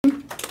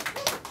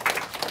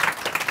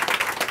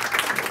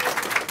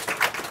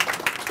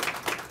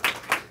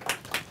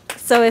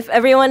So if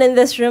everyone in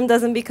this room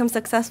doesn't become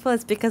successful,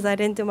 it's because I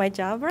didn't do my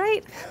job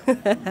right?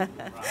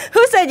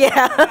 Who said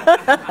yeah?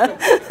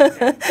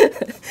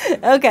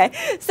 Okay,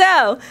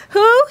 so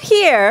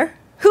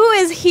who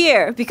is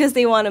here because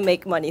they want to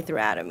make money through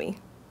Atomy?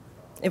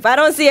 If I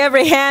don't see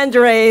every hand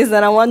raised,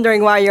 then I'm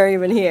wondering why you're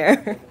even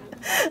here.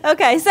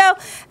 Okay, so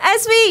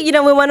as we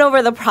went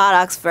over the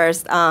products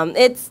first.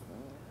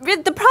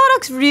 The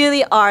products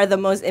really are the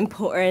most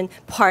important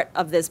part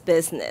of this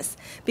business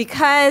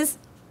because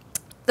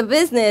the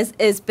business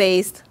is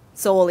based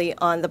solely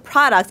on the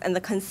products and the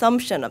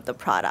consumption of the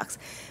products.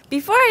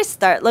 Before I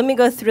start, let me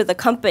go through the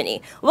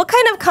company. What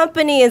kind of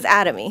company is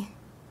Atomy?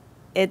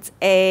 It's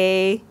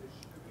a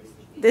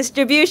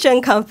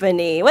distribution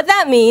company. What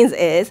that means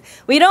is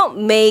we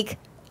don't make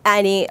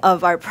any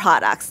of our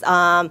products.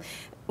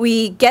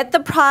 We get the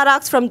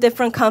products from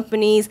different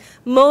companies,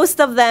 most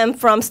of them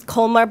from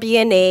Colmar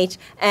B&H,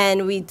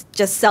 and we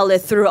just sell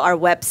it through our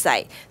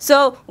website.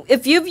 So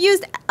if you've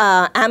used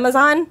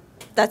Amazon,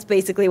 that's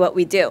basically what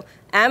we do.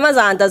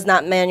 Amazon does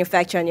not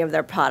manufacture any of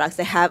their products.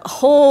 They have a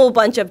whole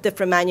bunch of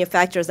different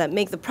manufacturers that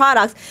make the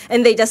products,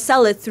 and they just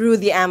sell it through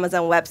the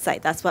Amazon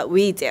website. That's what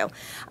we do.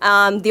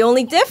 The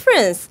only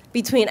difference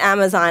between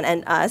Amazon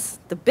and us,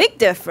 the big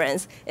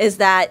difference, is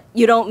that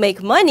you don't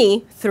make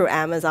money through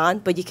Amazon,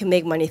 but you can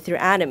make money through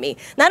Atomy.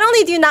 Not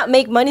only do you not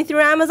make money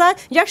through Amazon,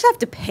 you actually have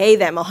to pay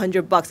them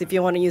 $100 if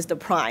you want to use the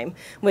Prime,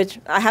 which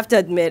I have to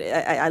admit,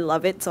 I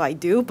love it, so I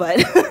do,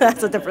 but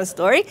that's a different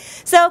story.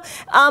 So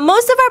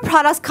most of our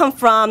products come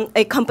from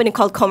a company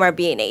called Colmar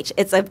B&H.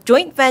 It's a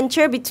joint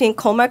venture between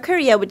Colmar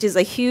Korea, which is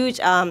a huge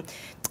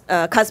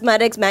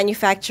cosmetics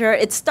manufacturer.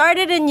 It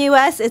started in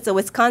U.S. It's a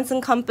Wisconsin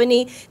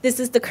company. This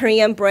is the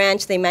Korean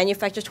branch. They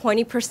manufacture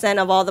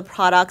 20% of all the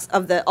products,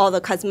 all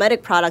the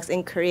cosmetic products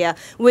in Korea,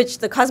 which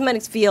the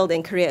cosmetics field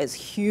in Korea is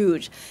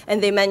huge.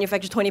 And they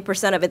manufacture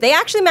 20% of it. They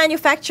actually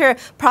manufacture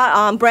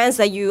brands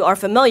that you are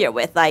familiar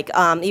with, like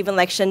even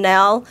like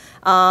Chanel,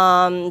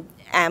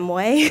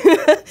 Amway.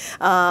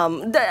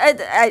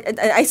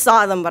 I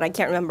saw them, but I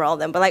can't remember all of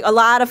them. But like a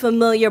lot of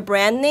familiar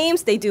brand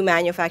names, they do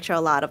manufacture a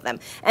lot of them.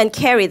 And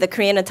KERI, the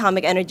Korean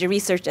Atomic Energy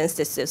Research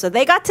Institute. So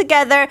they got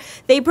together,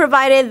 they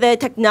provided the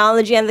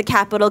technology and the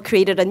capital,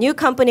 created a new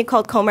company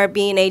called Colmar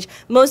B&H.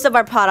 Most of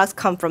our products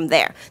come from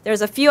there.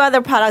 There's a few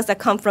other products that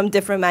come from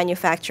different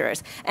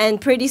manufacturers. And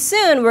pretty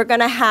soon, we're going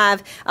to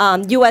have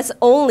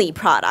US-only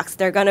products.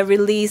 They're going to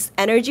release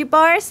energy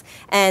bars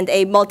and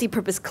a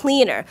multi-purpose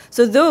cleaner.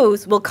 So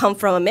those will come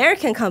from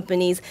American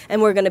companies,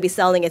 and we're going to be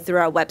selling it through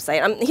our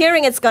website. I'm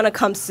hearing it's going to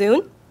come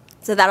soon,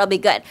 so that'll be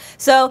good.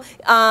 So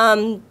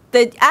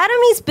the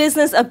Atomy's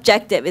business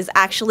objective is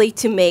actually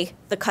to make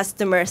the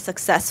customer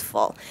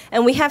successful.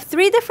 And we have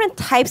 3 different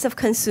types of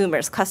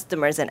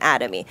customers in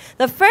Atomy.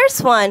 The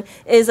first one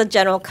is a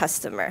general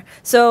customer.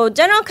 So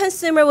general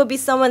consumer would be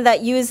someone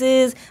that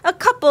uses a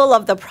couple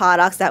of the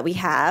products that we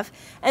have.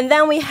 And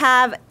then we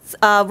have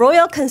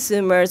royal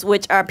consumers,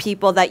 which are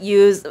people that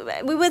use,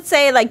 we would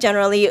say like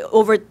generally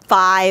over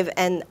 5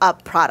 and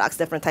up products,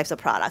 different types of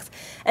products.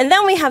 And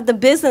then we have the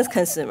business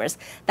consumers.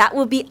 That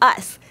would be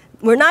us.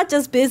 We're not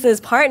just business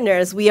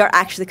partners, we are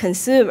actually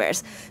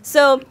consumers.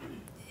 So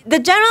the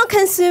general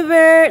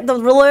consumer, the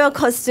loyal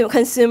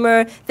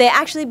consumer, they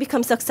actually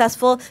become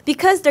successful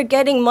because they're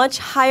getting much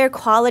higher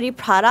quality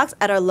products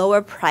at a lower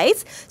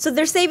price. So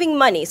they're saving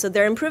money. So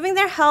they're improving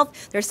their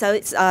health,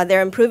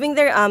 they're improving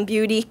their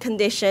beauty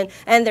condition,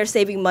 and they're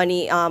saving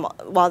money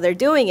while they're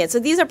doing it. So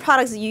these are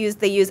products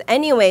they use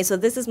anyway. So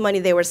this is money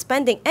they were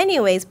spending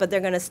anyways, but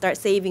they're going to start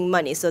saving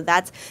money. So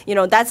that's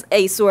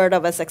a sort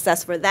of a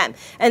success for them.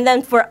 And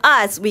then for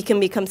us, we can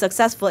become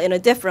successful in a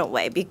different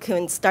way. We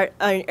can start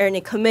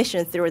earning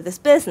commission through this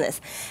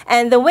business.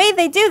 And the way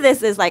they do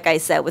this is, like I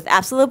said, with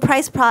absolute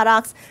price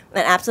products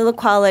and absolute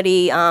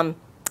quality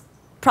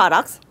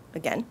products,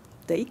 again.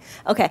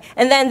 Okay,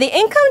 and then the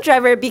income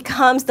driver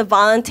becomes the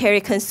voluntary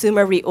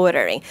consumer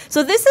reordering.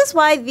 So this is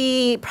why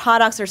the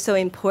products are so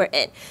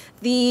important.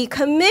 The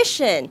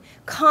commission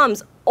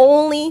comes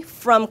only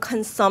from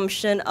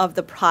consumption of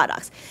the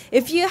products.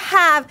 If you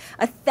have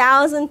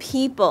 1,000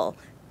 people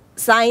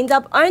signed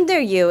up under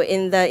you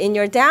in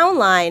your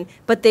downline,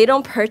 but they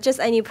don't purchase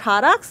any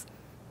products,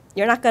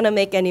 you're not going to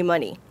make any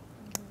money.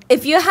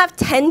 If you have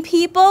 10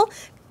 people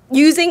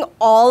using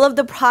all of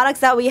the products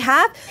that we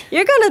have,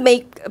 you're going to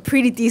make a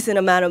pretty decent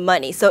amount of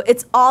money. So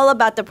it's all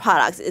about the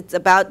products. It's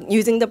about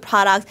using the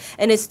products,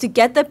 and it's to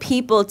get the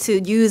people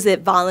to use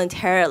it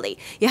voluntarily.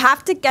 You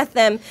have to get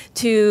them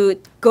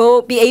to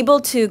be able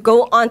to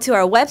go onto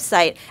our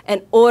website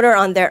and order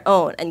on their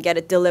own and get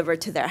it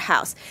delivered to their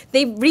house.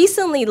 They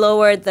recently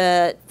lowered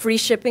the free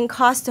shipping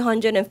cost to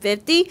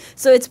 $150,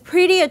 so it's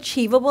pretty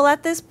achievable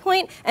at this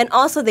point. And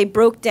also they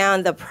broke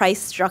down the price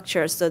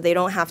structure so they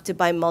don't have to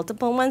buy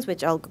multiple ones,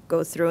 which I'll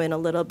go through in a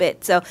little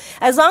bit. So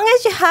as long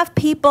as you have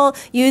people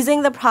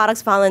using the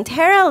products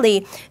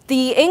voluntarily,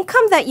 the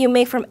income that you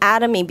make from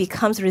Atomy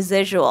becomes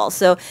residual.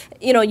 So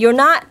you're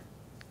not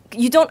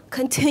you don't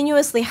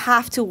continuously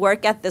have to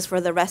work at this for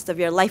the rest of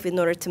your life in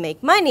order to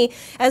make money.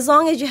 As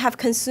long as you have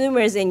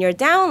consumers in your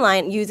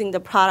downline using the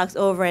products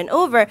over and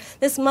over,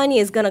 this money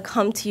is going to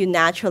come to you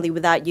naturally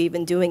without you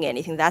even doing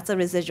anything. That's a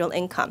residual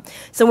income.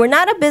 So we're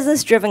not a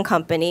business-driven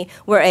company.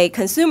 We're a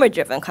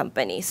consumer-driven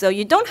company. So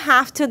you don't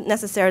have to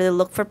necessarily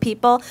look for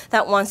people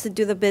that wants to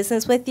do the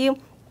business with you.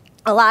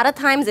 A lot of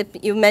times, if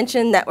you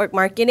mention network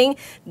marketing,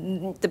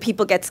 the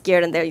people get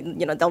scared and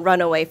they'll run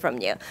away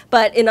from you.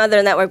 But in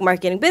other network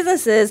marketing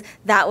businesses,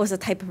 that was the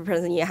type of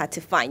person you had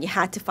to find. You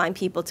had to find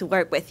people to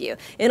work with you.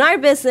 In our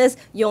business,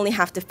 you only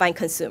have to find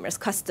consumers,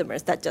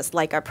 customers that just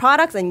like our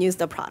products and use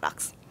the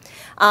products.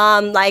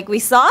 Like we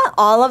saw,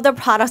 all of the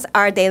products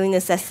are daily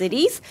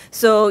necessities.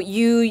 So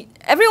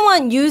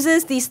everyone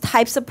uses these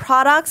types of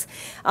products.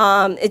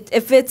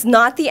 If it's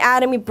not the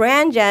Atomy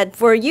brand yet,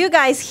 for you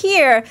guys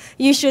here,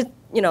 you should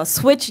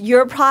switch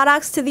your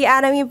products to the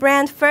Atomy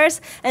brand first,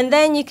 and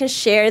then you can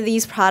share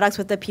these products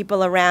with the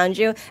people around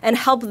you and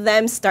help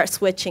them start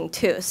switching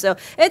too. So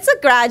it's a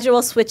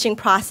gradual switching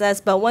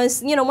process, but once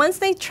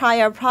they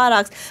try our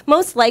products,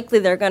 most likely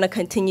they're going to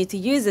continue to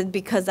use it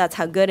because that's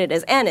how good it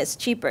is, and it's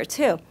cheaper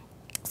too.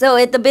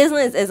 So the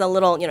business is a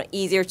little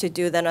easier to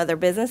do than other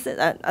businesses,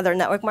 other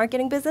network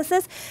marketing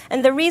businesses.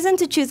 And the reason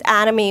to choose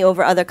Atomy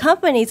over other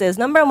companies is,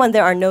 number one,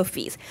 there are no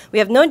fees. We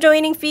have no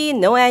joining fee,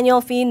 no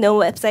annual fee, no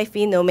website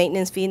fee, no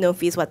maintenance fee, no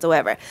fees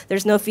whatsoever.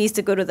 There's no fees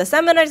to go to the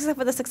seminar except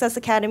for the Success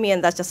Academy,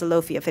 and that's just a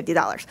low fee of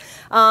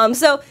 $50.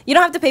 So you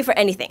don't have to pay for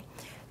anything.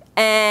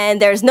 And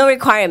there's no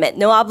requirement,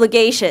 no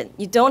obligation.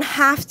 You don't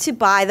have to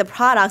buy the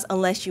products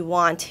unless you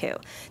want to.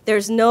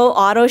 There's no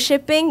auto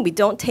shipping. We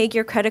don't take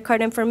your credit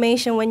card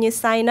information when you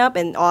sign up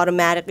and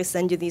automatically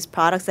send you these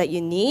products that you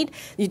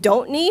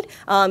don't need.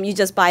 You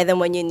just buy them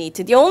when you need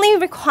to. The only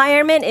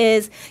requirement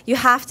is you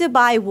have to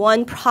buy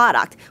one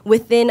product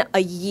within a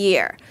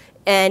year.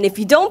 And if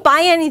you don't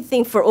buy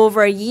anything for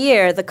over a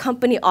year, the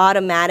company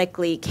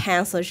automatically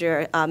cancels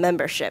your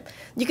membership.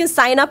 You can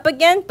sign up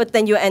again, but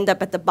then you end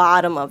up at the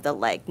bottom of the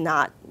leg,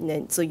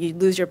 so you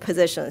lose your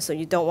position. So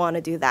you don't want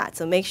to do that.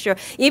 So make sure,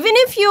 even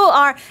if you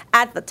are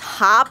at the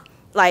top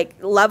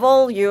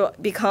level, you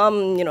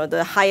become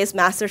the highest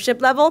mastership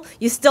level,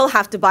 you still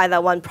have to buy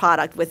that one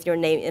product with your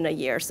name in a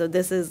year. So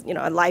this is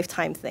a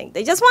lifetime thing.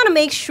 They just want to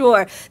make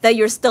sure that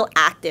you're still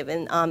active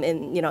in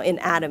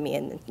Atomy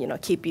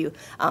and keep you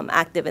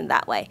active in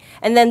that way.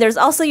 And then there's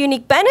also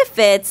unique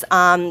benefits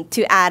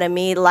to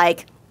Atomy,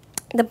 like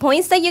the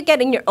points that you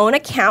get in your own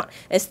account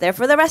is there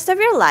for the rest of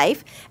your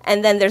life.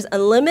 And then there's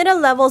unlimited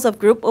levels of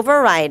group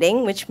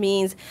overriding, which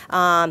means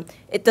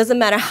it doesn't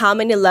matter how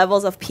many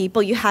levels of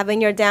people you have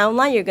in your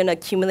downline, you're going to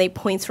accumulate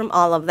points from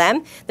all of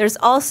them. There's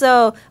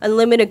also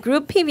unlimited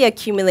group PV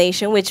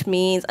accumulation, which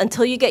means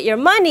until you get your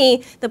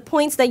money, the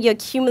points that you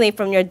accumulate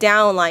from your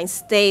downline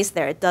stays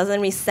there. It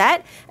doesn't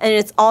reset. And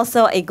it's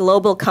also a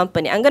global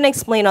company. I'm going to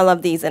explain all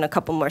of these in a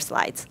couple more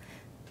slides.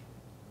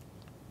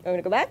 Want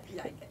me to go back?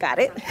 Yeah. Got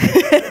it.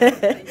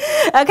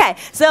 Okay,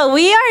 so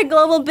we are a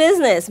global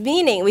business,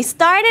 meaning we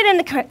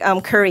started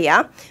in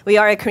Korea. We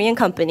are a Korean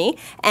company,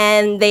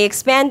 and they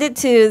expanded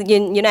to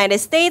United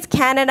States,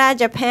 Canada,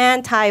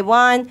 Japan,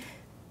 Taiwan,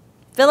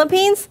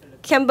 Philippines,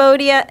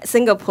 Cambodia,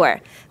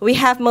 Singapore. We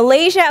have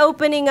Malaysia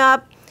opening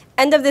up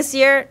end of this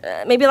year,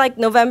 maybe like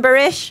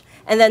November-ish.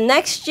 And then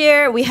next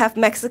year, we have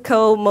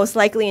Mexico, most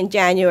likely in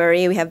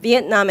January. We have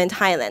Vietnam and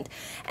Thailand.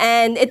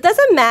 And it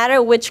doesn't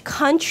matter which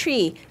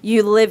country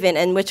you live in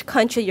and which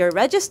country you're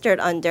registered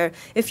under.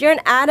 If you're an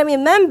Atomy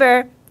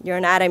member, you're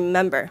an Atomy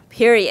member,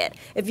 period.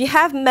 If you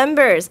have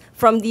members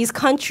from these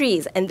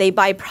countries and they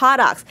buy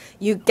products,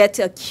 you get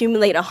to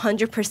accumulate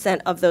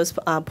 100% of those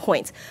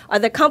points.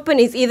 Other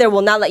companies either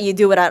will not let you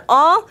do it at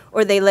all,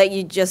 or they let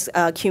you just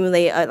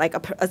accumulate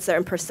a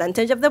certain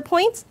percentage of the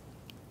points.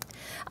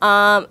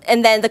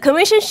 And then the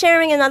commission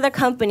sharing in other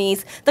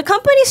companies, the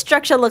company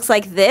structure looks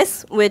like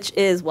this, which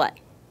is what?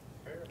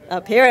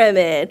 A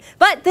pyramid.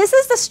 But this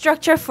is the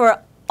structure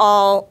for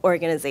all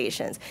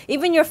organizations.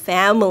 Even your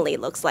family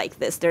looks like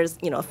this. There's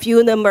a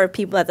few number of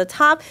people at the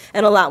top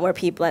and a lot more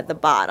people at the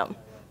bottom.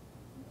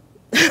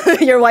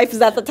 Your wife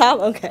is at the top?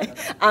 Okay.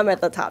 I'm at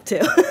the top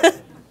too.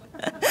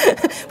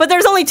 But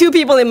there's only 2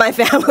 people in my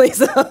family,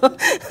 so.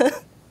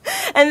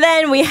 And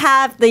then we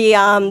have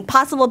the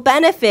possible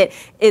benefit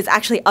is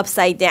actually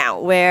upside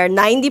down, where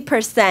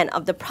 90%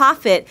 of the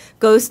profit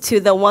goes to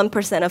the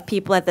 1% of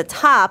people at the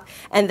top,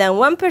 and then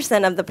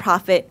 1% of the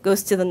profit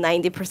goes to the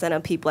 90%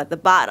 of people at the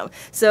bottom.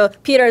 So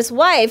Peter's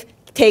wife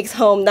takes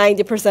home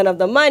 90% of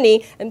the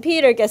money, and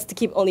Peter gets to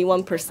keep only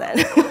 1%.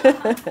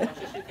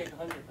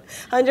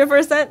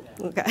 100%?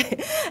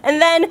 Okay.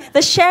 And then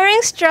the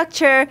sharing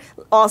structure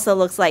also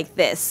looks like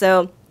this.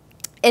 So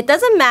it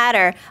doesn't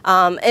matter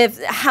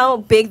how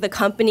big the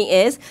company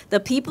is. The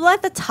people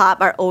at the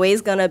top are always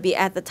going to be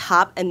at the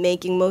top and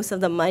making most of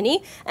the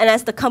money. And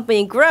as the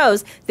company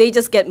grows, they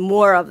just get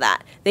more of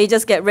that. They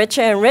just get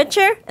richer and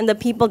richer, and the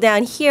people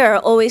down here are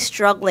always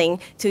struggling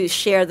to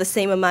share the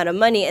same amount of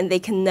money, and they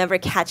can never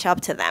catch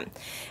up to them.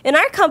 In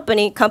our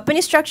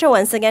company structure,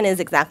 once again, is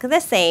exactly the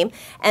same.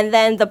 And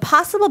then the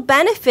possible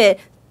benefit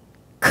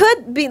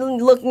could be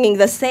looking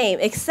the same,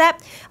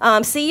 except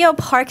CEO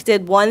Park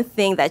did one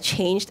thing that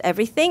changed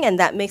everything, and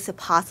that makes it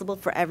possible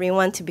for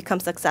everyone to become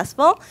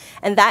successful,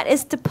 and that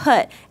is to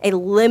put a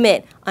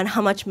limit on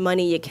how much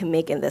money you can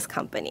make in this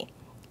company.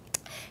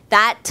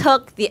 That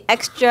took the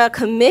extra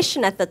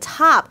commission at the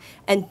top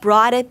and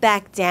brought it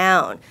back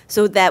down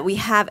so that we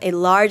have a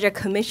larger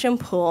commission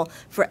pool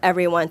for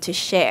everyone to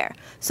share.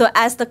 So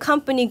as the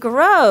company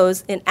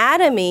grows in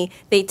Atomy,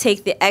 they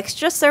take the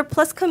extra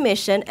surplus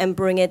commission and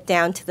bring it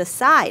down to the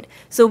side.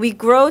 So we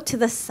grow to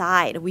the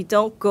side. We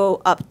don't go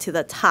up to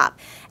the top.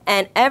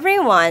 And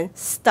everyone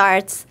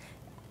starts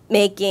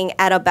making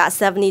at about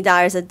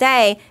 $70 a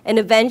day and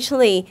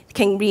eventually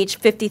can reach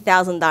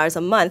 $50,000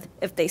 a month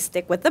if they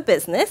stick with the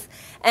business.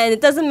 And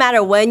it doesn't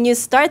matter when you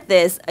start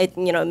this,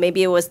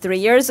 maybe it was 3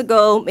 years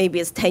ago, maybe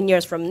it's 10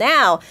 years from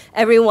now,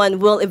 everyone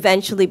will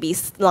eventually be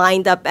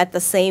lined up at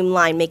the same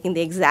line, making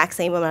the exact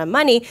same amount of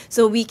money,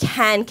 so we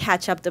can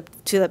catch up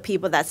to the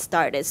people that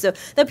started. So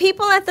the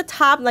people at the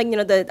top, like,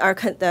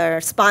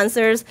 our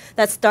sponsors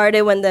that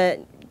started when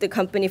the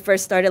company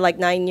first started like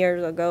 9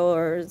 years ago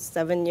or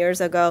 7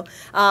 years ago,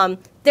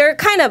 they're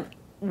kind of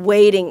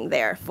waiting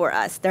there for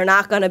us. They're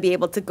not going to be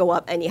able to go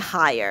up any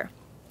higher.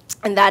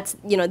 And that's,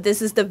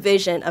 this is the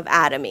vision of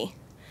Atomy.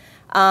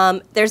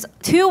 There's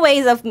two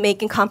ways of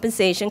making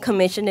compensation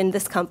commission in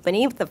this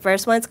company. The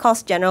first one is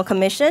called general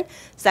commission.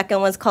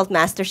 Second one is called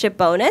mastership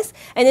bonus.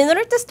 And in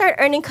order to start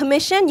earning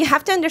commission, you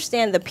have to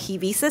understand the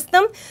PV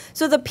system.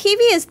 So the PV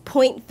is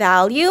point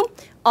value.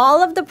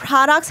 All of the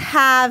products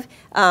have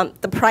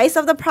the price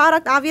of the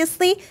product,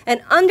 obviously,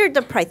 and under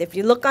the price, if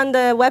you look on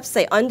the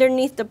website,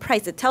 underneath the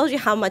price, it tells you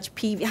how much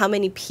PV, how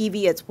many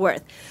PV it's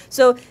worth.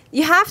 So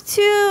you have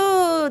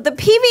to, the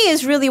PV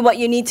is really what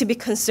you need to be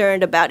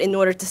concerned about in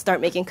order to start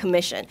making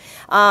commission.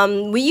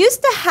 We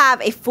used to have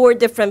a 4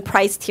 different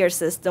price tier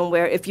system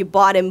where if you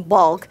bought in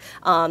bulk,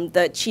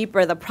 the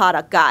cheaper the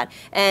product got.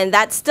 And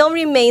that still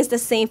remains the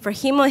same for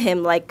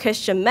Hemohim, like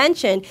Christian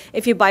mentioned.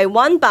 If you buy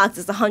 1 box,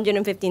 it's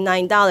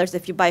 $159.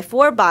 If you buy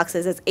 4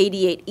 boxes, it's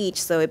 $88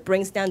 each. So it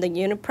brings down the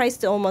unit price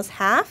to almost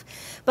half.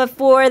 But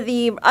for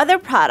the other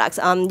products,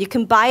 you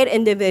can buy it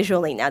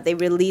individually now. They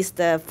released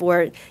the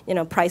 4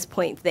 price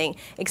point thing.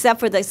 Except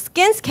for the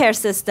skincare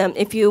system,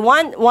 if you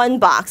want 1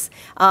 box,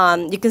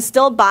 you can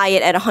still buy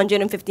it at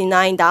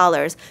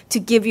 $159 to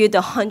give you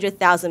the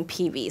 100,000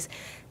 PVs.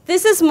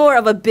 This is more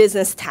of a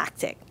business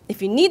tactic.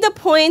 If you need the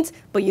points,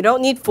 but you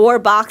don't need 4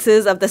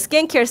 boxes of the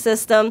skincare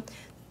system,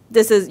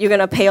 you're going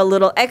to pay a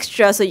little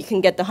extra so you can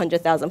get the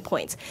 100,000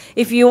 points.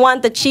 If you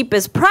want the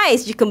cheapest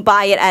price, you can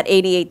buy it at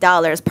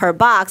 $88 per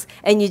box,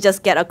 and you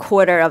just get a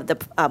quarter of the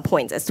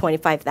points. It's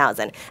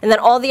 25,000. And then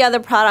all the other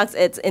products,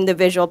 it's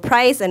individual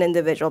price and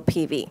individual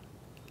PV.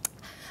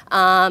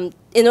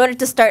 In order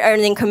to start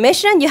earning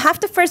commission, you have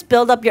to first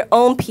build up your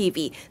own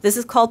PV. This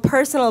is called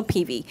personal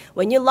PV.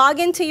 When you log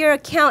into your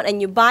account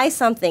and you buy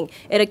something,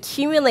 it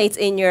accumulates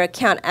in your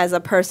account as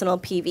a personal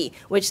PV,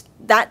 which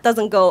that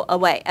doesn't go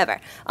away ever.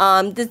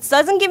 This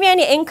doesn't give you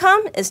any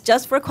income. It's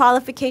just for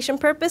qualification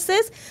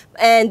purposes,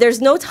 and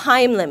there's no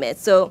time limit.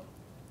 So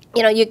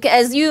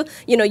as you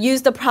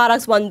use the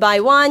products one by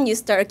one, you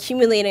start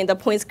accumulating the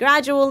points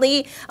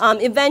gradually.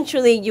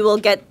 Eventually, you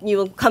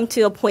will come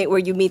to a point where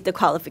you meet the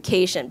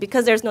qualification.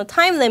 Because there's no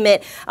time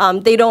limit,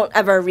 they don't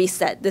ever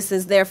reset. This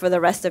is there for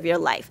the rest of your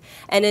life.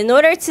 And in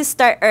order to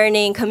start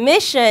earning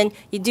commission,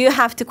 you do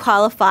have to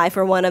qualify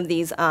for one of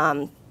these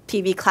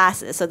PV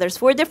classes. So there's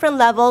 4 different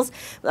levels.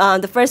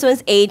 The first one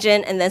is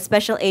agent, and then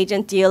special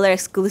agent, dealer,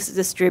 exclusive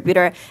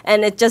distributor,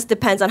 and it just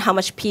depends on how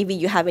much PV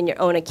you have in your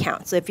own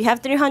account. So if you have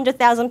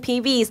 300,000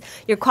 PVs,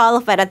 you're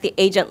qualified at the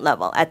agent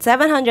level. At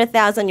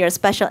 700,000, you're a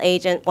special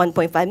agent.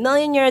 1.5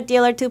 million, you're a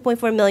dealer.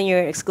 2.4 million,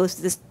 you're an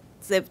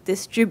exclusive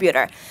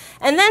distributor.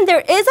 And then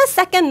there is a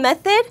second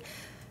method,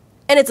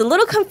 and it's a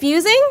little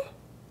confusing.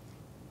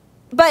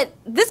 But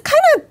this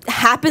kind of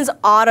happens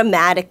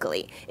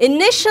automatically.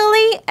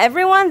 Initially,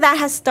 everyone that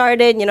has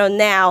started,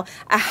 now,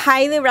 I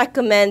highly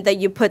recommend that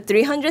you put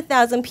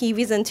 300,000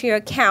 PVs into your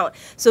account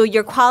so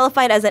you're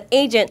qualified as an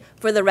agent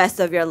for the rest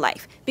of your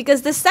life.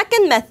 Because the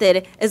second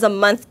method is a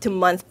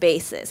month-to-month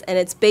basis, and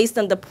it's based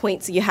on the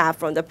points you have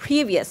from the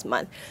previous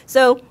month.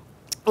 So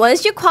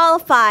once you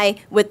qualify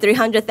with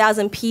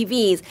 300,000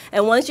 PVs,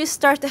 and once you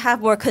start to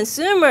have more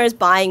consumers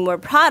buying more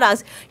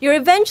products, you're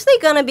eventually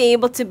going to be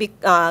able to be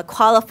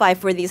qualified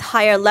for these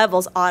higher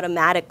levels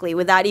automatically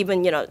without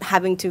even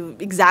having to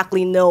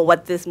exactly know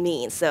what this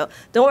means. So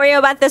don't worry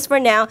about this for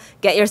now.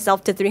 Get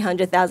yourself to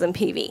 300,000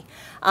 PV.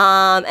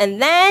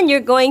 And then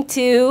you're going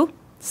to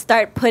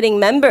start putting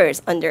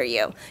members under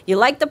you. You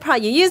like the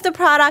product, you use the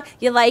product,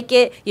 you like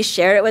it, you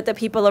share it with the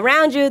people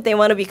around you, they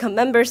want to become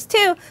members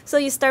too, so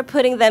you start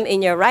putting them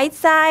in your right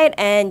side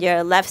and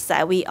your left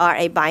side. We are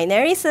a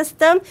binary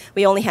system.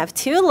 We only have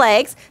 2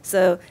 legs,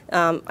 so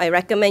I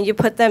recommend you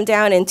put them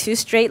down in 2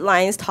 straight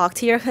lines. Talk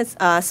to your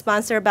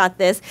sponsor about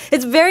this.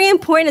 It's very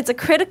important. It's a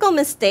critical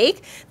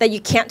mistake that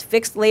you can't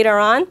fix later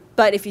on,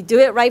 But if you do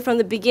it right from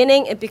the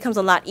beginning, it becomes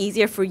a lot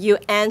easier for you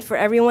and for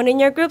everyone in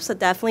your group. So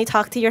definitely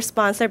talk to your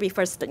sponsor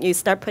before you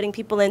start putting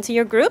people into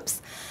your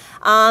groups.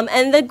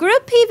 And the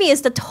group PV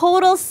is the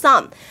total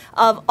sum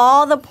of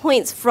all the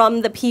points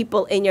from the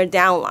people in your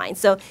downline.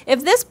 So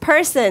if this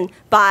person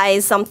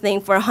buys something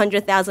for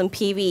 100,000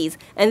 PVs,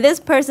 and this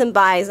person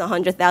buys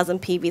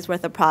 100,000 PVs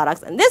worth of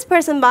products, and this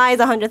person buys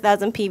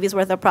 100,000 PVs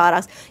worth of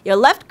products, your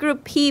left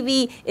group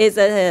PV is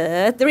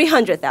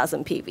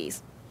 300,000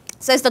 PVs.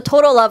 So it's the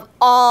total of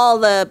all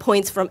the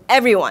points from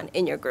everyone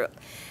in your group.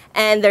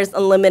 And there's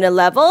unlimited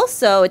levels,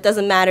 so it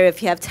doesn't matter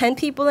if you have 10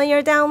 people in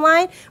your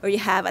downline or you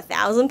have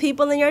 1,000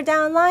 people in your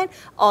downline.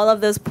 All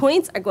of those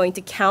points are going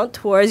to count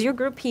towards your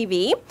group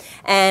PV.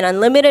 And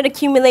unlimited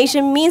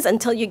accumulation means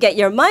until you get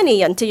your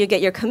money, until you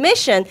get your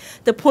commission,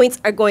 the points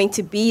are going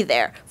to be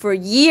there for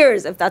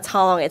years if that's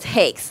how long it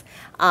takes.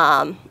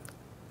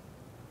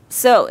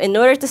 So in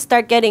order to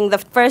start getting the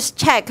first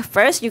check,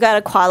 first you got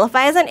to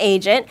qualify as an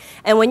agent.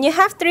 And when you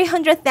have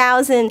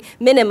 300,000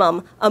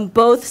 minimum on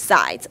both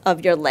sides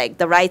of your leg,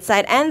 the right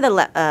side and the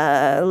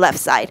left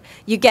side,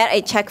 you get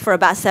a check for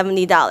about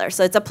 $70.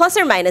 So it's a plus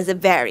or minus. It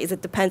varies.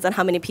 It depends on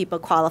how many people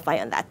qualify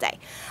on that day.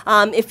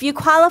 If you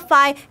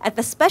qualify at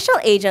the special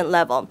agent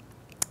level,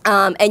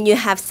 and you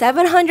have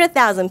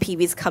 700,000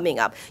 PVs coming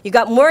up. You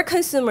got more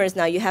consumers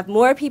now. You have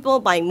more people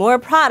buying more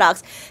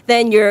products.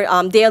 Then your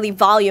daily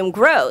volume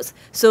grows.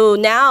 So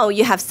now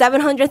you have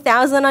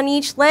 700,000 on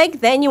each leg.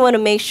 Then you want to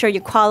make sure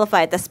you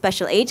qualify at the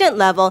special agent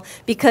level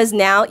because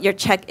now your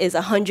check is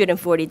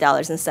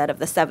 $140 instead of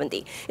the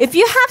 70. If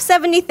you have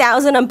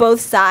 70,000 on both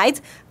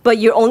sides, but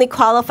you're only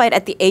qualified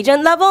at the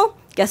agent level,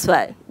 guess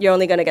what? You're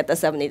only going to get the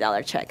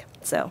 $70 check.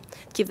 So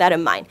keep that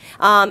in mind.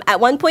 At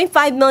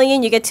 1.5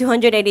 million, you get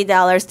 $280.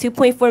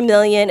 2.4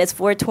 million is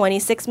 420.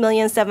 6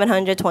 million,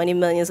 700. 20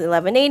 million is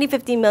 1180.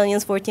 50 million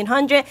is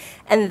 1400.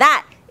 And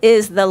that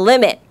is the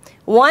limit.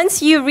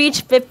 Once you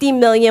reach 50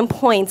 million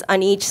points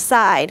on each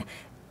side,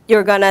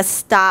 you're going to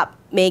stop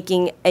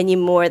making any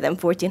more than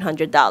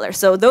 $1,400.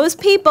 So those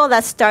people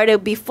that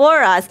started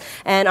before us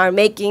and are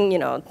making,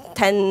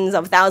 tens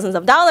of thousands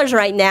of dollars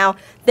right now,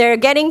 they're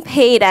getting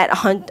paid at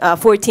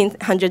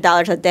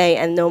 $1,400 a day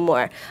and no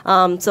more.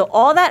 So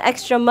all that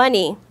extra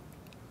money,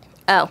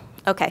 oh,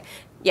 okay.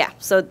 Yeah,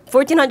 so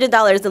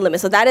 $1,400 is the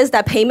limit. So that is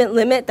that payment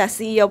limit that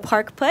CEO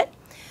Park put.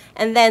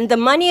 And then the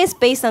money is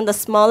based on the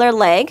smaller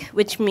leg,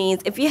 which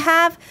means if you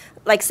have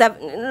let's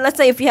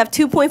say if you have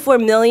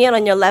 2.4 million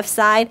on your left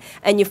side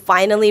and you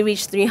finally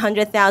reach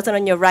 300,000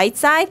 on your right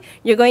side,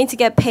 you're going to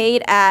get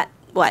paid at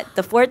what,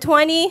 the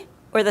 420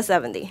 or the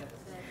 70?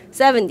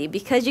 70,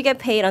 because you get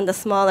paid on the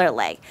smaller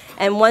leg.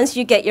 And once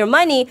you get your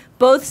money,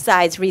 both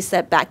sides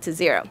reset back to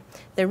zero.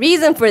 The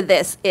reason for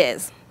this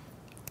is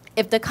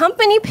if the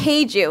company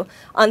paid you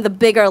on the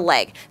bigger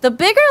leg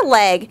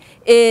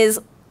is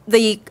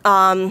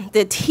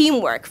the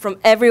teamwork from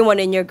everyone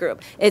in your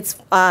group. It's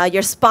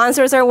your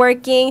sponsors are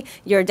working,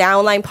 your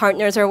downline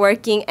partners are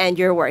working, and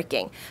you're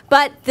working.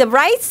 But the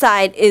right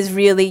side is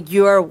really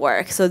your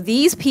work. So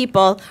these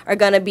people are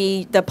going to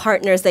be the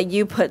partners that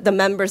you put, the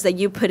members that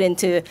you put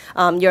into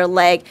your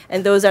leg,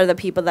 and those are the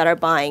people that are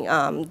buying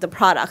the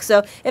product.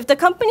 So if the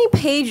company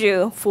paid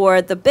you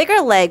for the bigger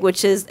leg,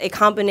 which is a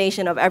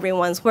combination of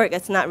everyone's work,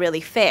 it's not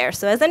really fair.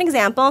 So as an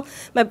example,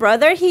 my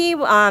brother, he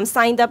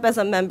signed up as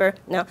a member.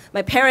 No,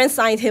 my parents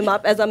signed him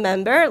up as a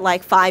member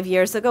like 5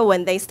 years ago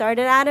when they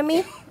started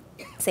Atomy.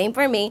 Same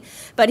for me.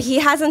 But he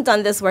hasn't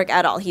done this work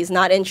at all. He's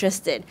not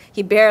interested.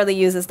 He barely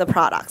uses the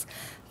products.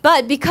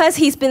 But because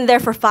he's been there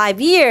for 5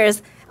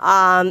 years,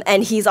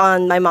 and he's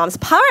on my mom's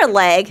power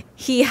leg,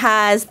 he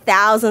has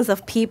thousands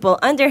of people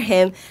under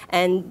him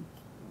and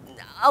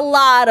a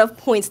lot of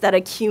points that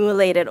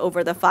accumulated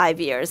over the 5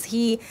 years.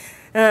 He,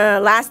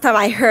 last time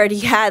I heard,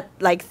 he had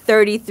like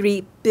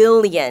 33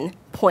 billion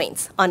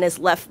points on his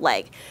left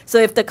leg. So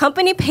if the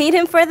company paid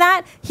him for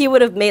that, he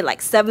would have made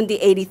like $70,000,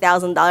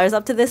 $80,000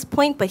 up to this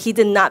point, but he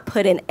did not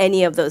put in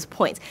any of those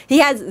points. He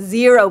has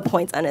 0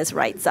 points on his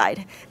right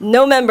side,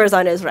 no members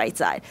on his right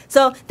side.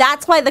 So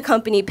that's why the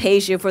company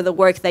pays you for the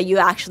work that you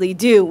actually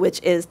do,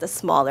 which is the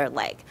smaller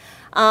leg.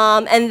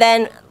 And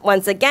then,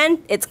 once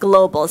again, it's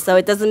global. So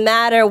it doesn't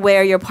matter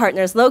where your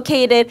partner is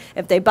located.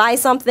 If they buy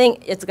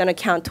something, it's going to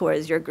count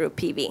towards your group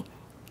PV.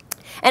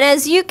 And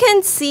as you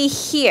can see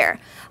here,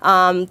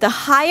 the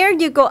higher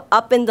you go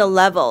up in the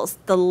levels,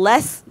 the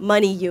less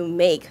money you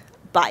make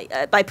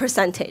by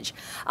percentage.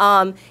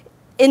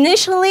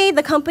 Initially,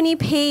 the company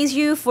pays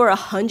you for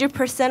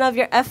 100% of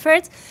your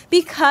efforts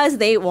because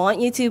they want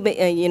you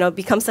to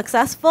become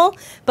successful.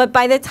 But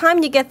by the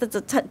time you get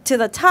to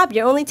the top,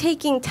 you're only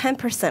taking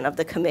 10% of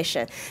the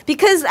commission.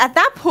 Because at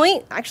that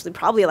point, actually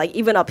probably like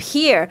even up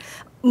here,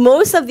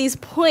 most of these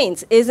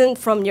points isn't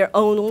from your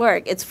own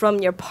work. It's from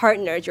your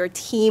partners, your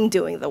team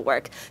doing the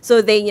work. So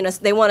they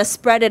want to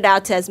spread it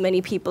out to as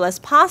many people as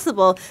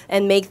possible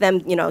and make them,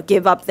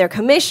 give up their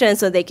commission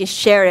so they can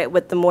share it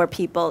with the more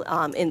people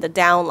in the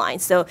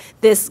downline. So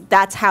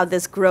that's how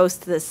this grows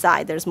to the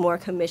side. There's more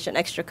commission,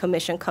 extra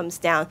commission comes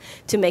down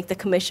to make the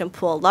commission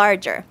pool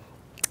larger.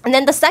 And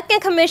then the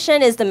second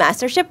commission is the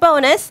mastership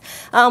bonus.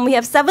 We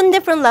have 7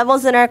 different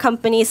levels in our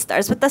company. It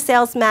starts with the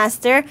sales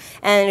master,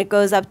 and it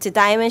goes up to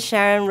Diamond,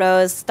 Sharon,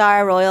 Rose,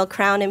 Star, Royal,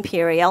 Crown,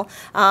 Imperial.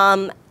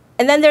 And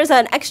then there's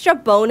an extra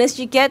bonus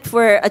you get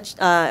for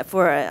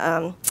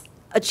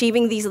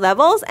achieving these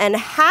levels, and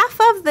half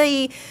of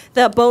the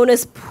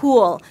bonus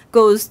pool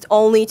goes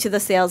only to the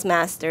sales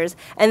masters,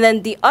 and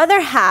then the other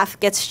half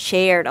gets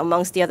shared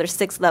amongst the other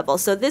 6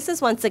 levels. So this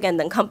is once again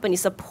the company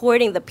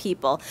supporting the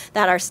people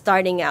that are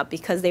starting out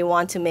because they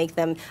want to make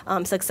them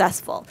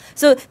successful.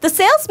 So the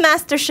sales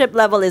mastership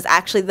level is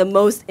actually the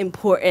most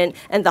important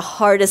and the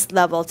hardest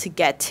level to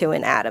get to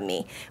in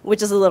Atomy,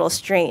 which is a little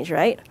strange,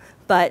 right?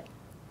 But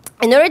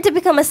in order to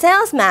become a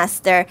sales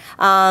master,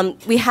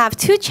 we have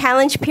 2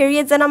 challenge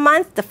periods in a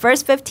month, the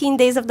first 15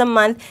 days of the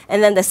month,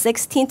 and then the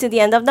 16th to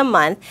the end of the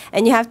month.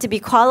 And you have to be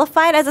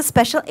qualified as a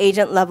special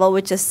agent level,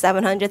 which is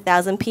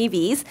 700,000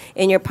 PVs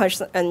in your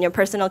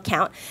personal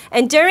account.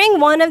 And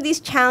during one of these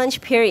challenge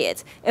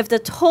periods, if the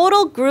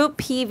total group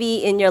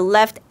PV in your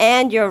left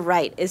and your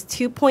right is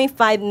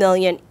 2.5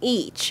 million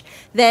each,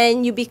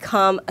 then you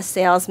become a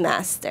sales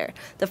master.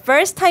 The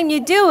first time you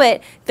do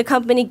it, the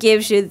company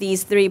gives you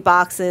these 3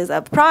 boxes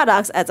of products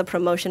as a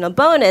promotional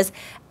bonus.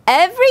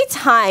 Every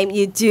time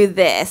you do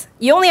this,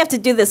 you only have to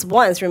do this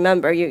once,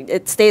 remember,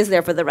 it stays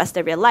there for the rest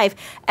of your life.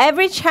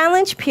 Every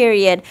challenge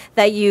period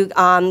that you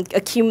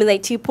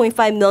accumulate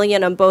 2.5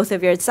 million on both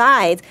of your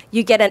sides,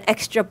 you get an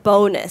extra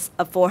bonus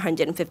of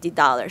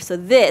 $450. So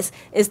this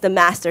is the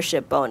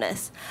mastership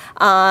bonus.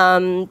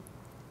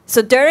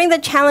 So during the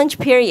challenge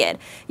period,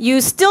 you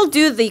still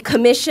do the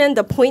commission,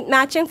 the point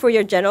matching for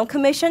your general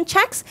commission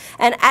checks,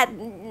 and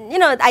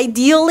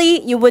ideally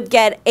you would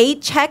get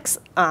 8 checks,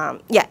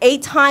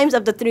 8 times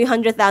of the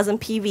 300,000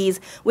 PVs,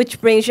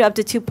 which brings you up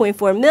to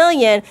 2.4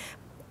 million,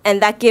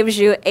 and that gives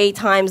you 8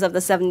 times of the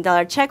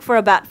 $70 check for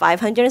about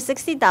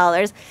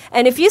 $560.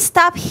 And if you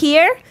stop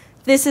here,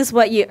 this is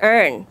what you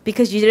earn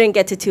because you didn't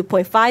get to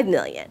 2.5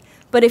 million.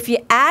 But if you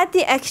add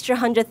the extra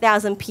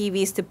 100,000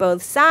 PVs to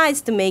both sides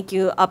to make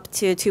you up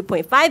to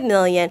 2.5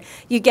 million,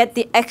 you get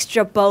the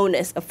extra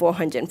bonus of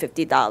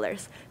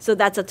 $450. So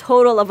that's a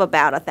total of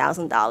about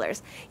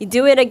 $1,000. You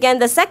do it again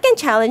the second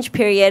challenge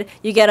period,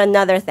 you get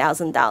another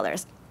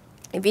 $1,000.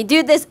 If you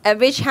do this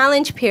every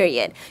challenge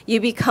period,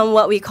 you become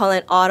what we call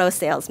an auto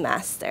sales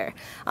master.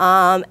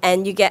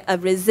 And you get a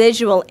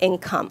residual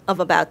income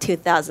of about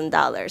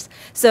 $2,000.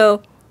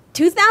 So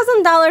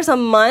 $2,000 a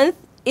month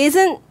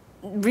isn't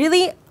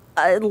really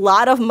a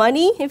lot of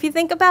money if you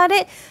think about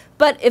it.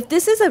 But if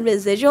this is a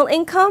residual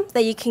income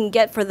that you can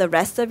get for the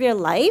rest of your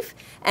life,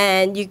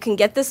 and you can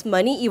get this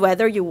money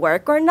whether you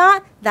work or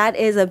not, that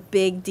is a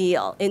big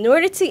deal. In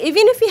order to,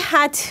 even if you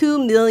had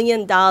 $2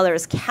 million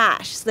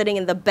cash sitting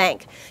in the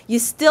bank, you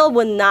still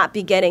would not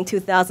be getting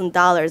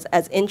 $2,000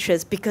 as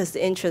interest because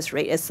the interest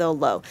rate is so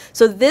low.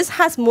 So this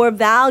has more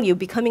value.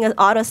 Becoming an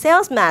auto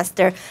sales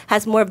master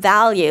has more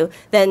value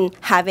than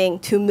having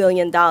 $2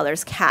 million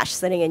cash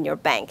sitting in your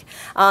bank.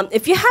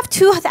 If you have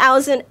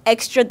 $2,000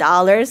 extra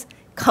dollars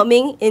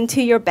coming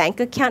into your bank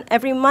account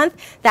every month,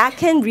 that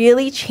can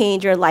really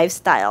change your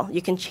lifestyle.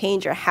 You can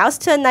change your house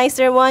to a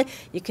nicer one.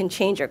 You can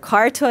change your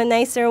car to a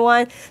nicer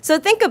one. So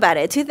think about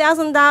it.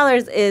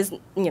 $2,000 is,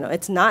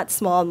 it's not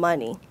small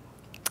money.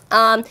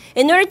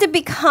 In order to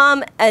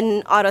become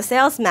an auto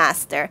sales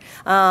master,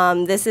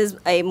 this is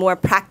a more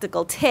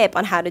practical tip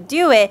on how to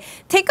do it.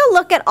 Take a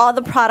look at all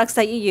the products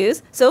that you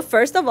use. So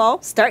first of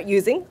all, start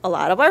using a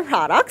lot of our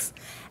products.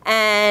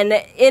 And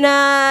in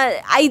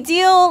a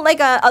ideal,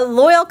 like a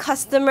loyal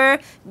customer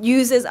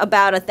uses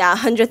about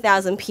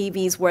 100,000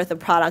 PVs worth of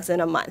products in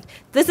a month.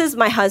 This is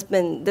my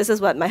husband. This is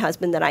what my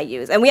husband and I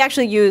use. And we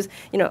actually use,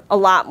 a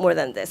lot more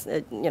than this.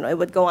 It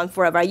would go on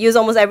forever. I use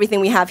almost everything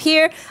we have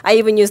here. I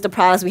even use the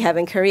products we have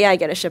in Korea. I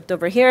get it shipped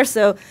over here.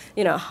 So,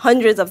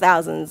 hundreds of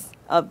thousands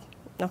of,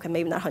 okay,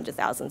 maybe not hundred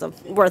thousands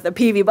of worth of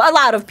PV, but a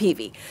lot of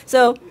PV.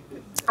 So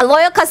a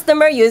loyal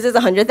customer uses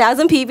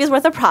 100,000 PVs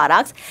worth of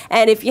products,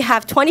 and if you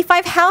have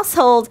 25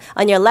 households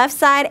on your left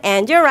side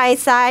and your right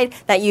side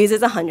that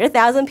uses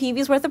 100,000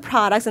 PVs worth of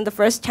products in the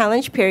first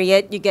challenge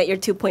period, you get your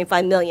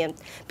 2.5 million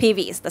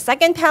PVs. The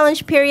second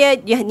challenge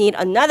period, you need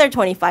another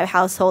 25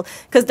 households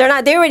because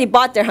they already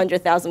bought their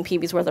 100,000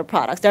 PVs worth of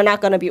products. They're not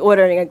going to be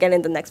ordering again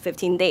in the next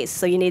 15 days,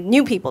 so you need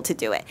new people to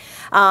do it.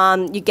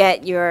 You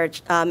get your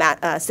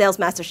sales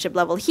mastership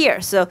level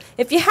here. So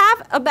if you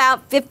have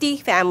about 50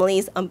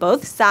 families on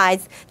both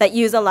sides that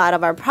use a lot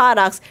of our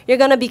products, you're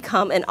going to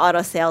become an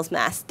auto sales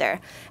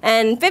master.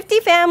 And 50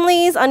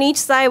 families on each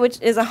side,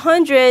 which is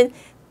 100,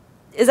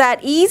 is that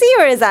easy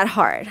or is that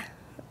hard?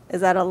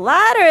 Is that a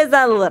lot or is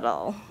that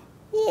little?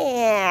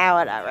 Yeah,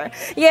 whatever.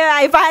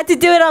 Yeah, if I had to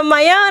do it on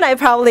my own, I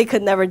probably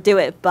could never do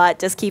it. But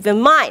just keep in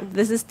mind,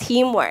 this is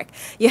teamwork.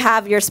 You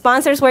have your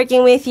sponsors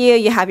working with you.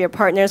 You have your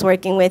partners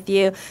working with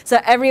you. So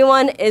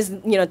everyone is,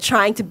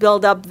 trying to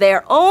build up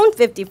their own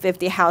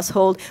 50-50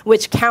 household,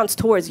 which counts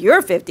towards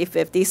your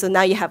 50-50. So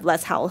now you have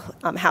less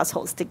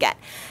households to get.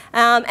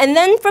 And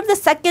then from the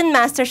second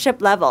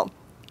mastership level,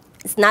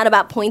 it's not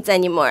about points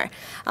anymore.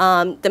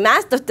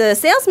 The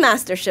sales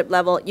mastership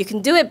level, you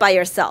can do it by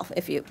yourself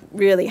if you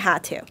really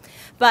had to.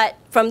 But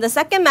from the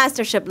second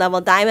mastership level,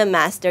 Diamond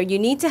Master, you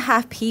need to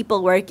have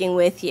people working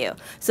with you.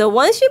 So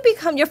once you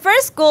become, your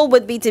first goal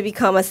would be to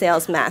become a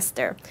sales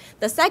master.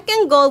 The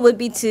second goal would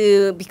be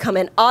to become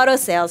an auto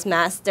sales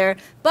master.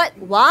 But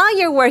while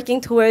you're working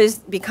towards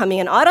becoming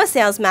an auto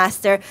sales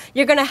master,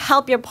 you're going to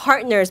help your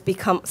partners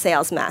become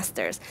sales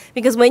masters.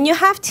 Because when you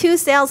have two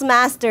sales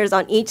masters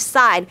on each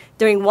side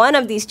during one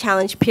of these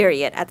challenge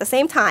period at the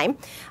same time,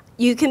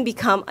 you can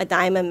become a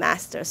Diamond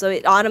Master. So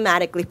it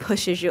automatically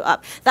pushes you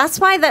up. That's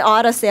why the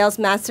auto sales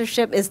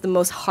mastership is the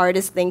most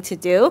hardest thing to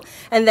do.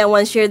 And then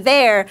once you're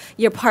there,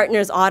 your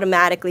partners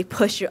automatically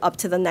push you up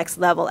to the next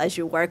level as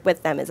you work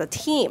with them as a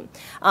team.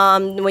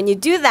 When you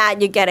do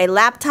that, you get a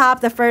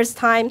laptop the first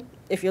time.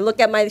 If you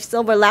look at my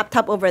silver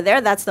laptop over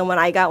there, that's the one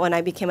I got when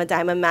I became a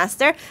Diamond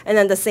Master. And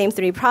then the same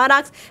 3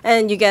 products,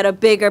 and you get a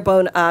bigger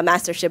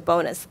mastership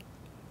bonus.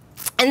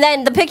 And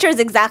then the picture is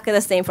exactly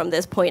the same from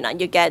this point on.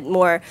 You get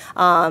more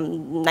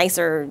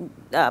nicer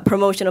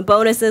promotional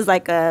bonuses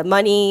like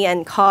money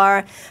and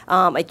car,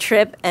 a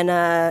trip, and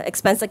an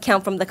expense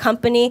account from the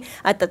company.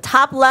 At the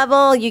top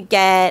level, you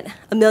get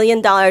 $1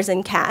 million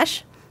in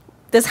cash.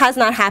 This has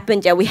not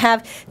happened yet. We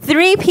have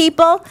 3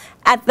 people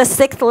at the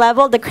 6th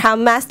level, the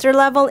Crown Master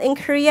level in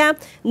Korea.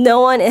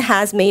 No one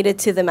has made it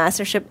to the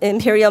Mastership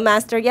Imperial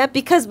Master yet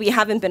because we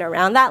haven't been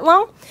around that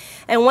long.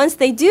 And once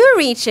they do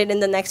reach it in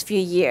the next few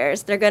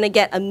years, they're going to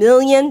get $1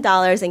 million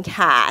in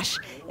cash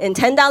in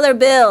 $10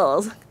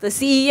 bills. The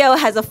CEO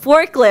has a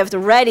forklift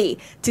ready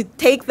to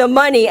take the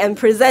money and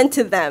present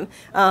to them.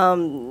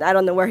 I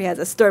don't know where he has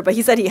a store, but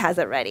he said he has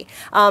it ready.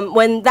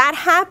 When that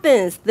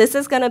happens, this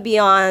is going to be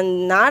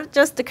on not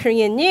just the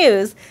Korean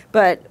news,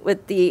 but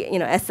with the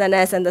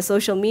SNS and the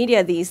social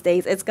media these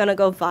days, it's going to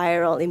go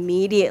viral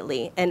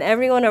immediately. And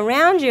everyone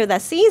around you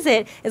that sees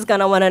it is going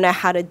to want to know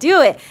how to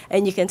do it.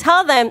 And you can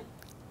tell them,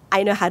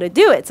 I know how to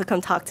do it, so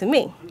come talk to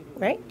me,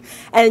 right?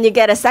 And you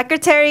get a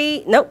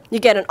secretary, you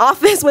get an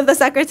office with a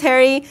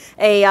secretary,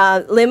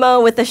 a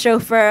limo with a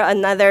chauffeur,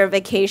 another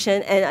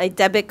vacation, and a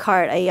debit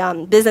card,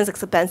 a business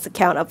expense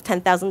account of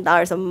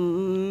 $10,000 a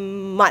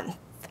month,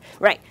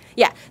 right?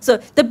 Yeah, so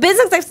the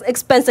business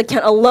expense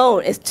account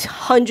alone is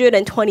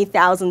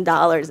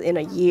 $120,000 in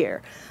a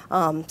year.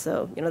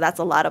 So, that's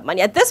a lot of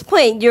money. At this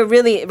point, you're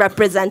really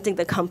representing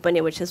the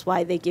company, which is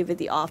why they give you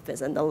the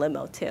office and the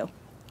limo, too.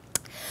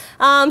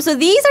 So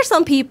these are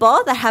some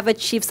people that have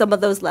achieved some of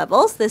those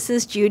levels. This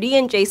is Judy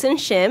and Jason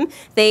Shim.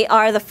 They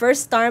are the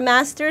first Star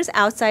Masters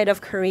outside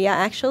of Korea,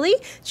 actually.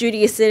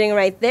 Judy is sitting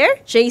right there.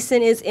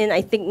 Jason is in,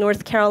 I think,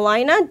 North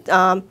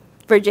Carolina.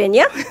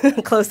 Virginia,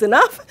 close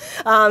enough.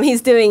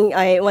 He's doing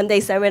a one-day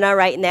seminar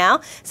right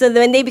now. So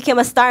when they became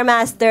a Star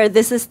Master,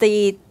 this is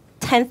the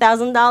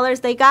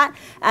 $10,000 they got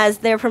as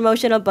their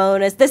promotional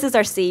bonus. This is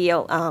our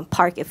CEO,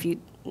 Park, if you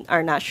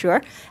are not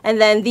sure. And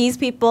then these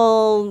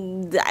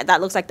people, that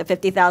looks like the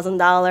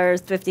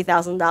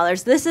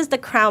 $50,000. This is the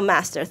Crown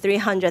Master,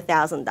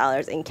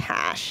 $300,000 in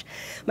cash.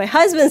 My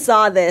husband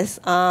saw this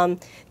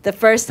the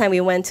first time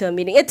we went to a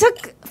meeting. It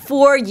took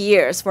 4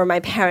 years for my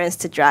parents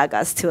to drag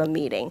us to a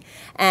meeting.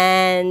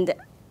 And,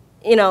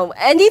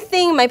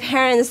 anything my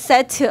parents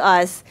said to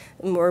us,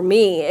 or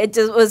me, it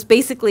just was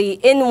basically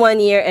in one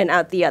ear and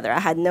out the other.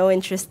 I had no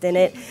interest in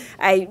it.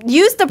 I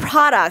used the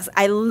products.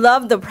 I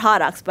loved the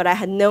products, but I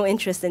had no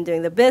interest in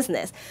doing the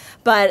business.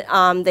 But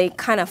they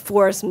kind of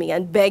forced me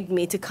and begged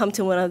me to come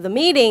to one of the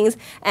meetings,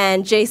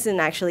 and Jason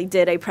actually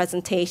did a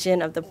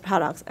presentation of the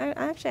products.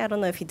 Actually, I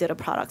don't know if he did a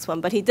products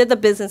one, but he did the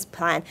business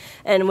plan.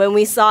 And when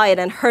we saw it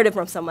and heard it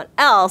from someone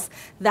else,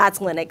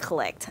 that's when it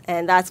clicked,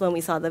 and that's when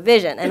we saw the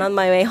vision. And on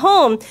my way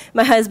home,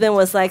 my husband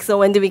was like, so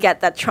when do we get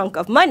that trunk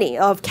of money,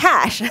 of cash?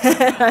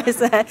 I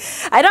said,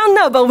 I don't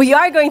know, but we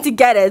are going to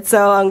get it,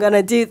 so I'm going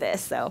to do this.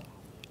 So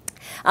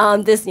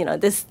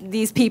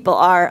these people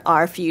are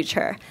our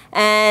future.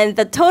 And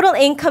the total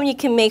income you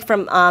can make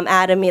from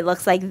Atomy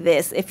looks like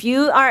this. If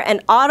you are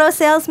an auto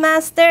sales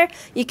master,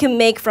 you can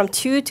make from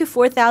 $2,000 to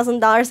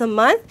 $4,000 a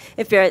month.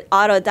 If you're an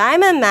auto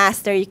diamond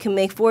master, you can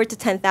make $4,000 to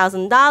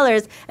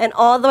 $10,000, and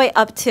all the way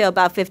up to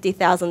about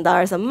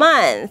 $50,000 a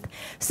month.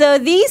 So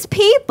these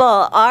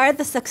people are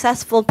the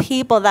successful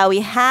people that we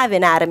have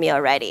in Atomy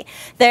already.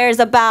 There's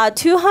about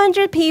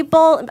 200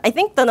 people, I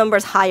think the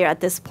number's higher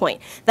at this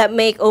point, that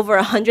make over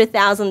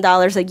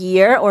 $100,000 a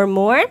year or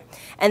more,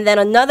 and then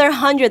another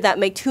 100 that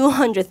make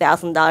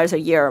 $200,000 a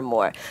year or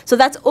more. So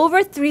that's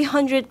over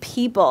 300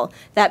 people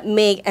that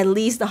make at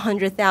least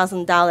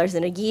 $100,000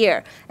 in a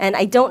year. And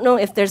I don't know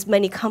if there's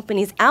many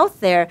companies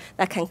out there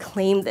that can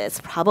claim this.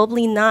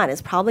 Probably not.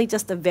 It's probably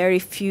just a very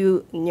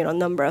few,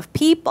 number of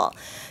people.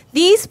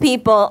 These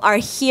people are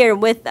here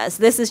with us.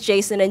 This is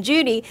Jason and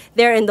Judy.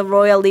 They're in the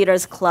Royal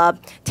Leaders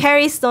Club.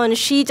 Terry Stone,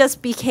 she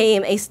just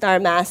became a Star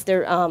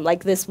Master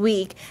like this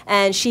week,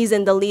 and she's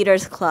in the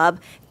Leaders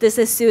Club. This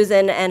is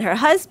Susan and her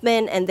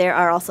husband, and they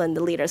are also in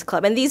the Leaders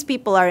Club. And these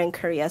people are in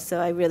Korea, so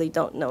I really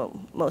don't know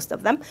most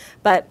of them.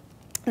 But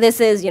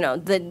this is,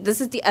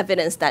 this is the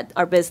evidence that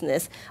our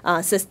business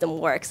system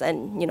works,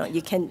 and,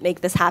 you can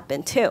make this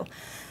happen too.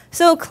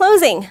 So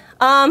closing,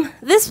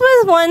 this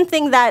was one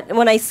thing that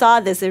when I saw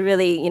this, it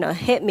really,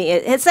 hit me.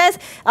 It says,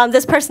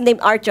 this person named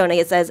Art Jonah,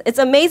 it says, it's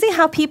amazing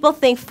how people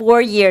think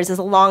 4 years is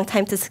a long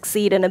time to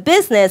succeed in a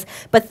business,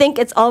 but think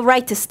it's all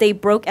right to stay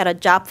broke at a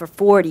job for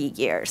 40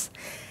 years.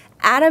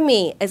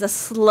 Atomy is a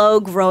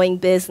slow-growing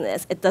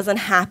business. It doesn't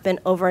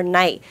happen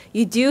overnight.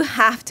 You do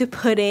have to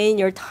put in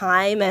your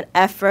time and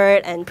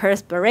effort and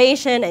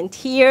perspiration and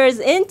tears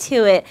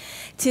into it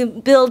to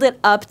build it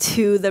up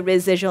to the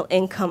residual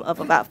income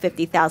of about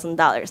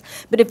 $50,000.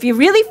 But if you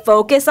really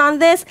focus on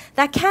this,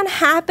 that can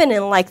happen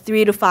in like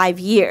 3 to 5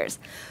 years.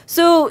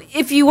 So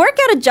if you work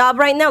at a job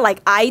right now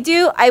like I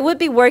do, I would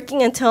be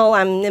working until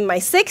I'm in my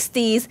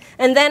 60s,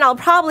 and then I'll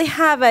probably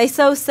have a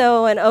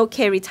so-so and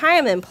okay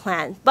retirement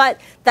plan.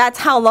 But that's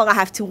how long I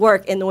have to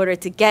work in order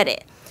to get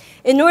it.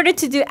 In order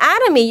to do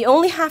Atomy, you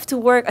only have to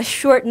work a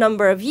short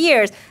number of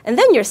years, and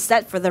then you're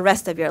set for the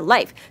rest of your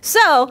life.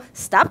 So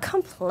stop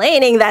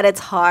complaining that it's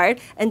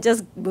hard and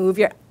just move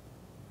your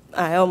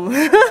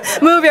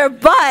move your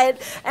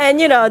butt and,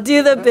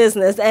 do the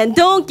business. And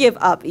don't give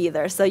up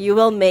either, so you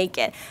will make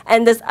it.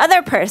 And this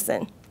other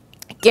person,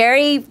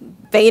 Gary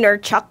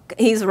Vaynerchuk,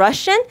 he's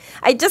Russian.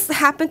 I just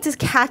happened to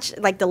catch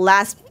like the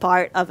last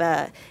part of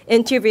a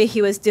interview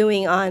he was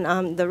doing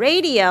on the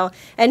radio,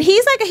 and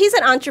he's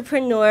an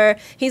entrepreneur.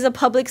 He's a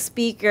public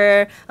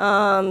speaker,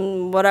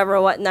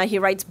 whatnot. He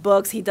writes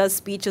books. He does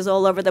speeches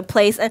all over the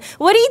place. And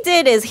what he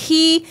did is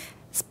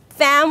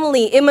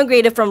family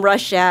immigrated from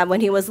Russia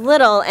when he was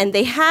little, and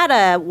they had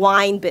a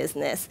wine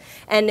business.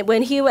 And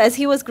as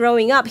he was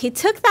growing up, he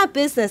took that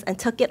business and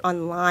took it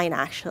online,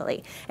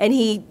 actually. And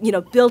he,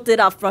 built it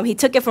up he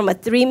took it from a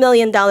 $3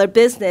 million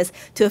business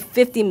to a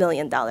 $50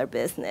 million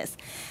business.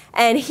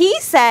 And he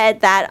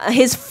said that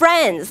his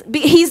friends,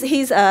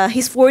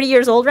 he's 40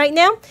 years old right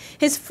now.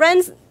 His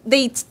friends,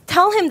 they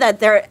tell him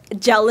that they're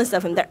jealous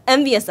of him, they're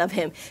envious of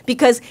him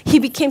because he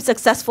became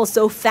successful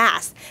so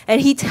fast.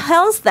 And he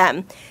tells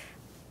them,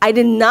 I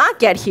did not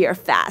get here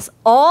fast.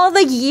 All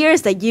the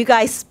years that you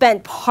guys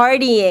spent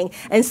partying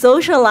and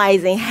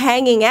socializing,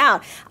 hanging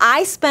out,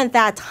 I spent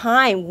that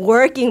time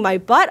working my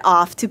butt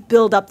off to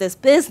build up this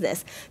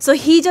business. So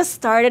he just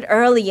started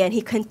early and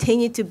he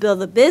continued to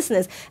build the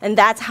business, and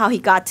that's how he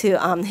got to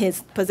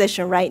his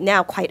position right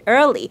now quite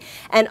early.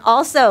 And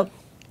also,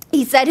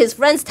 he said his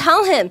friends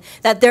tell him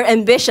that they're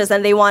ambitious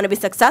and they want to be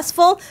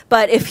successful,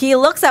 but if he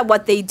looks at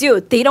what they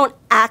do, they don't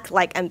act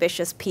like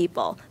ambitious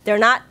people. They're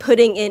not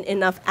putting in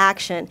enough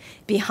action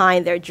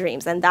behind their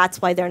dreams, and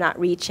that's why they're not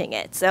reaching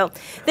it. So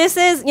this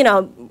is,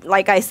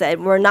 like I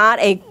said, we're not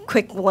a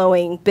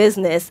quick-blowing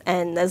business,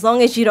 and as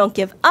long as you don't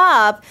give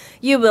up,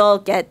 you will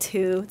get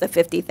to the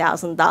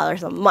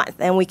 $50,000 a month,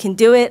 and we can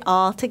do it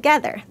all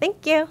together.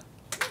 Thank you.